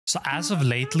So as of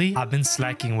lately, I've been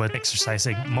slacking with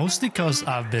exercising, mostly because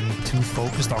I've been too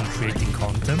focused on creating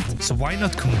content. So why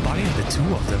not combine the two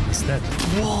of them instead?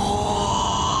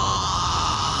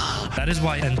 That is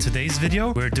why in today's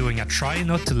video, we're doing a try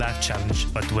not to laugh challenge,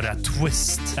 but with a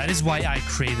twist. That is why I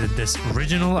created this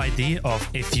original idea of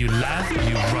if you laugh,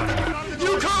 you run.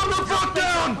 You calm the fuck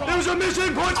down! There's a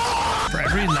missing point! For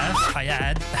every laugh, I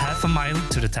add half a mile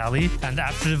to the tally, and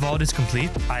after the VOD is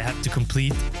complete, I have to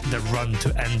complete the run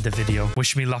to end the video.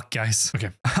 Wish me luck, guys.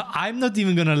 Okay. I'm not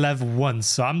even gonna laugh once,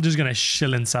 so I'm just gonna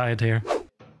chill inside here.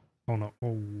 Oh no.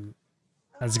 Oh.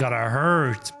 That's gotta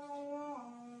hurt.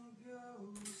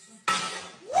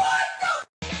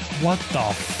 What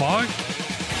the fuck?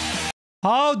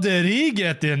 How did he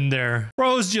get in there?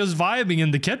 Bro's just vibing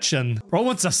in the kitchen. Bro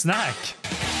wants a snack.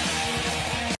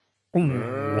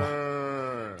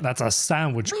 Ooh. That's a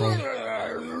sandwich, bro.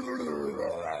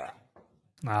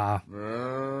 Nah.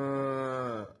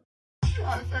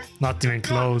 Not even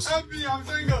close. Happy I'm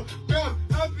single. God,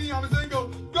 happy I'm single.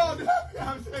 God, happy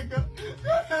I'm single.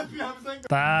 God, happy I'm single.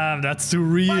 Damn, that's too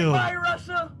real. Bye,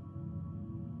 Russia.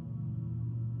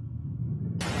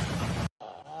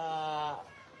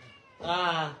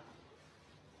 Oh.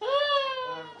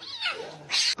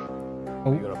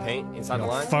 You gonna paint inside the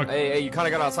lines? Fuck. Hey, you kind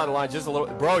of got outside the lines just a little.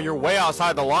 Bro, you're way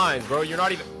outside the lines, bro. You're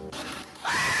not even.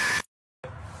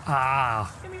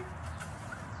 Ah.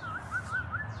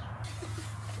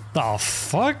 The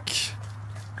fuck?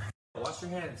 Wash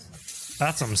your hands.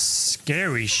 That's some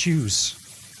scary shoes.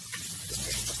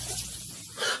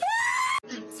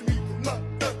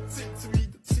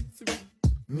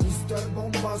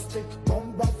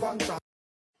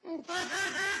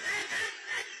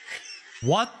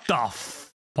 What the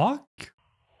fuck?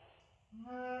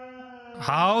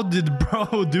 How did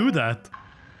bro do that?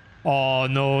 Oh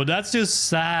no, that's just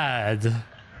sad.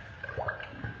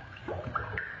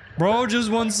 Bro just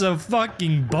wants a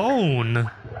fucking bone.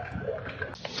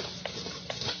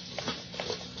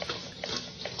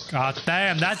 God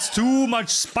damn, that's too much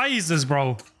spices,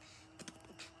 bro.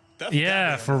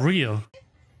 Yeah, for real.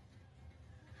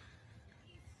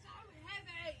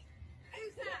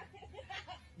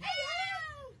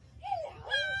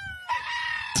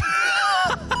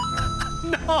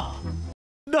 No!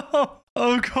 No!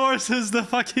 Of course it's the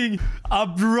fucking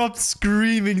abrupt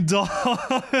screaming dog.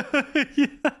 Yeah.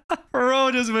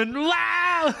 Bro just went,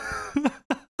 wow!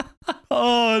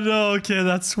 Oh no, okay,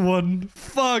 that's one.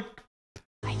 Fuck.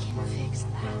 I can fix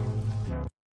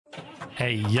that.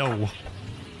 Hey, yo.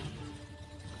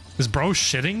 Is bro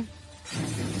shitting?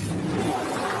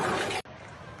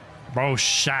 Bro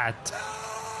shat.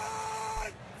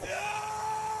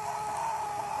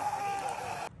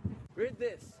 Read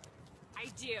this. I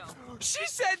do. She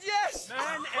said yes! Man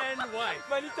and wife.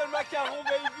 My little macaron,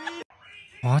 baby.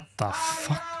 What the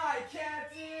fuck? Hi,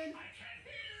 Captain.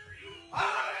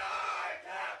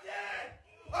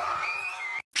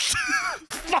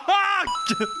 Fuck!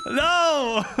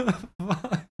 No!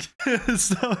 Fuck.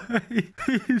 Sorry.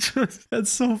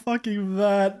 That's so fucking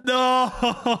bad. No!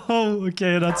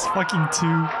 Okay, that's fucking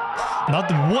two.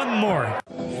 Not one more.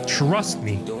 Trust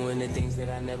me. Doing the things that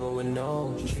I never would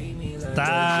know.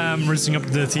 Damn, rinsing up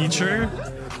the teacher.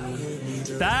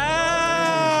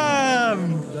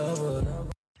 Damn!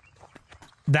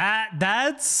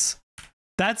 That's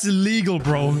illegal,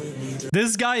 bro.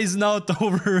 This guy is not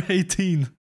over 18.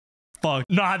 Fuck.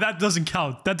 Nah, that doesn't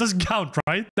count. That doesn't count,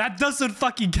 right? That doesn't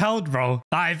fucking count, bro.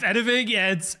 Nah, if anything,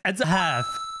 it's a half.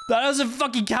 That doesn't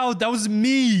fucking count. That was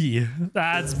me.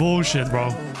 That's bullshit, bro.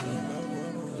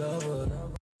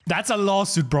 That's a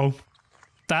lawsuit, bro.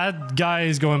 That guy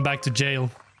is going back to jail.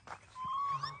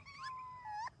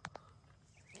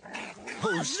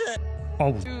 Oh shit.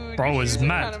 Oh, bro is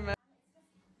mad.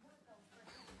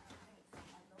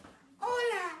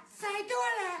 Hola,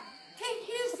 Saidora. Can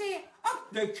you say oh,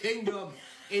 The kingdom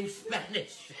in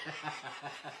Spanish.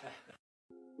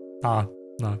 Ah,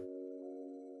 no.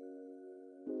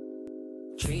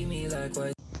 Treat me like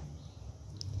what?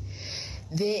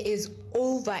 There is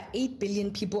over 8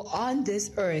 billion people on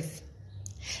this earth.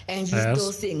 And you're Yes.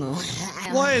 still single.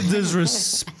 Why is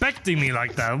disrespecting me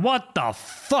like that? What the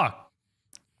fuck?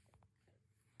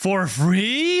 For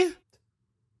free?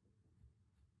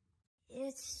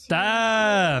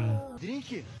 Damn.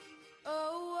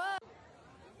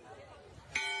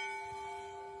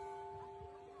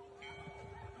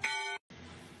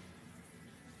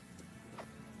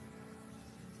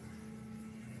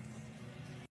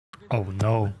 Oh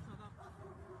no.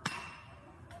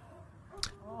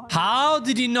 How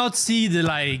did you not see the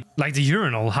like the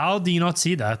urinal? How do you not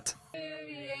see that?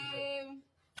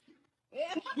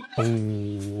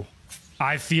 Oh,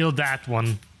 I feel that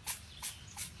one.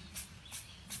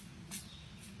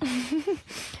 Do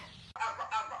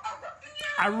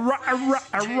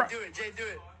it, Jay, do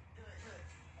it.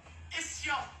 It's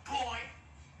your boy.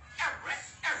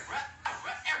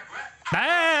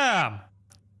 Damn!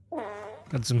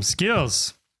 Got some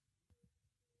skills.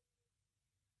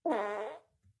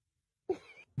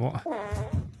 What?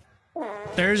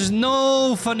 There's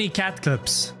no funny cat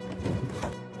clips.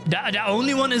 The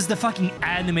only one is the fucking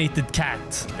animated cat.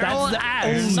 That's the ass.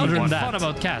 There's nothing fun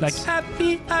about cats. Like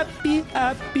happy, happy,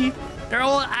 happy. They're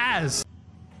all ass.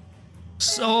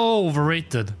 So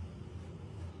overrated.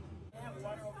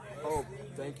 Oh,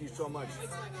 thank you so much.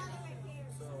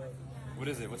 What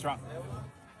is it? What's wrong?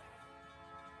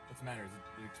 What's the matter? Is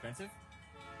it expensive?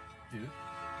 Dude? Dude,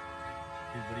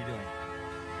 what are you doing?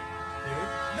 Dude?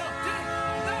 No, dude!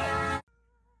 No!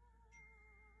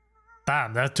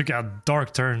 Damn, that took a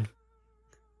dark turn.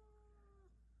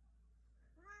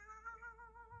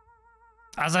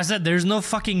 As I said, there's no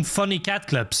fucking funny cat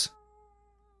clips.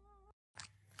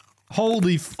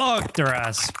 Holy fuck, their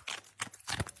ass.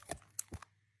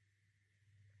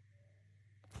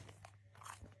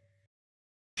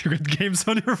 You got games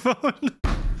on your phone?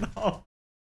 No.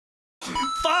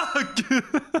 Fuck!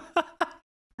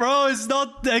 Bro, it's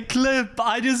not a clip.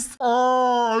 I just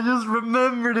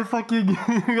remember the fucking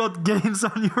you got games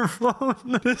on your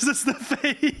phone. This is the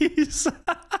face.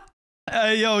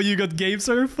 Hey, yo, you got games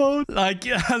on your phone? Like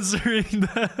answering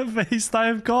the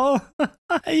FaceTime call?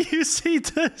 You see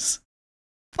this?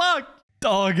 Fuck!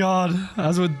 Oh god,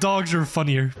 that's what dogs are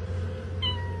funnier.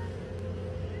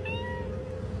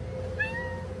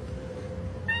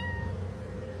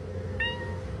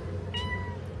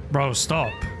 Bro,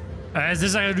 stop. Is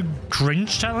this a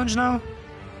cringe challenge now?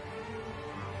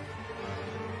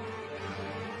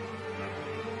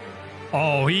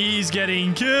 Oh, he's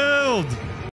getting killed!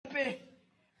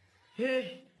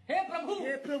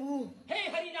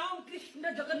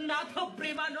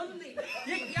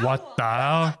 What the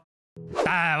hell?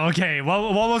 Ah, okay,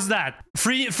 what was that?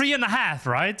 Three and a half,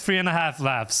 right? 3.5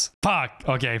 laughs. Fuck,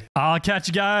 okay. I'll catch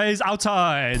you guys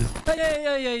outside.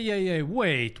 Hey,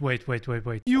 wait.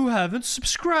 You haven't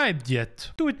subscribed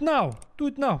yet. Do it now. Do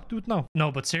it now.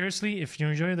 No, but seriously, if you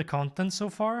enjoy the content so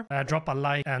far, drop a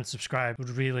like and subscribe. Would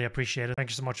really appreciate it.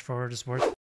 Thank you so much for the support.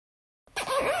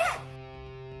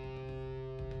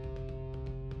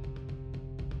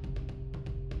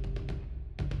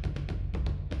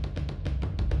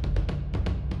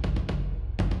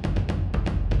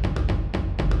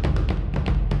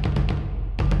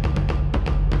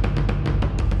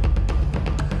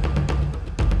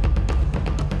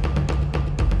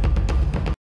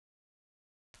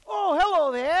 Oh,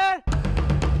 hello there.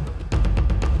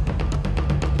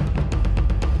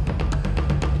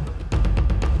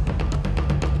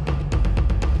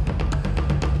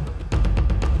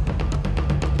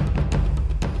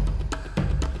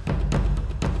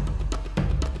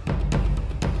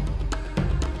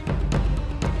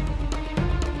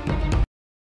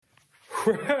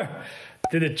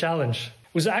 Did a challenge.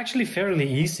 It was actually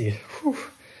fairly easy. Whew.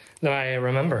 Than I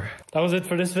remember. That was it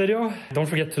for this video. Don't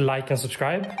forget to like and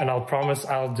subscribe, and I'll promise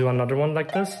I'll do another one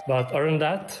like this. But other than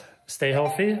that, stay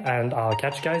healthy, and I'll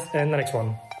catch you guys in the next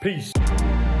one. Peace.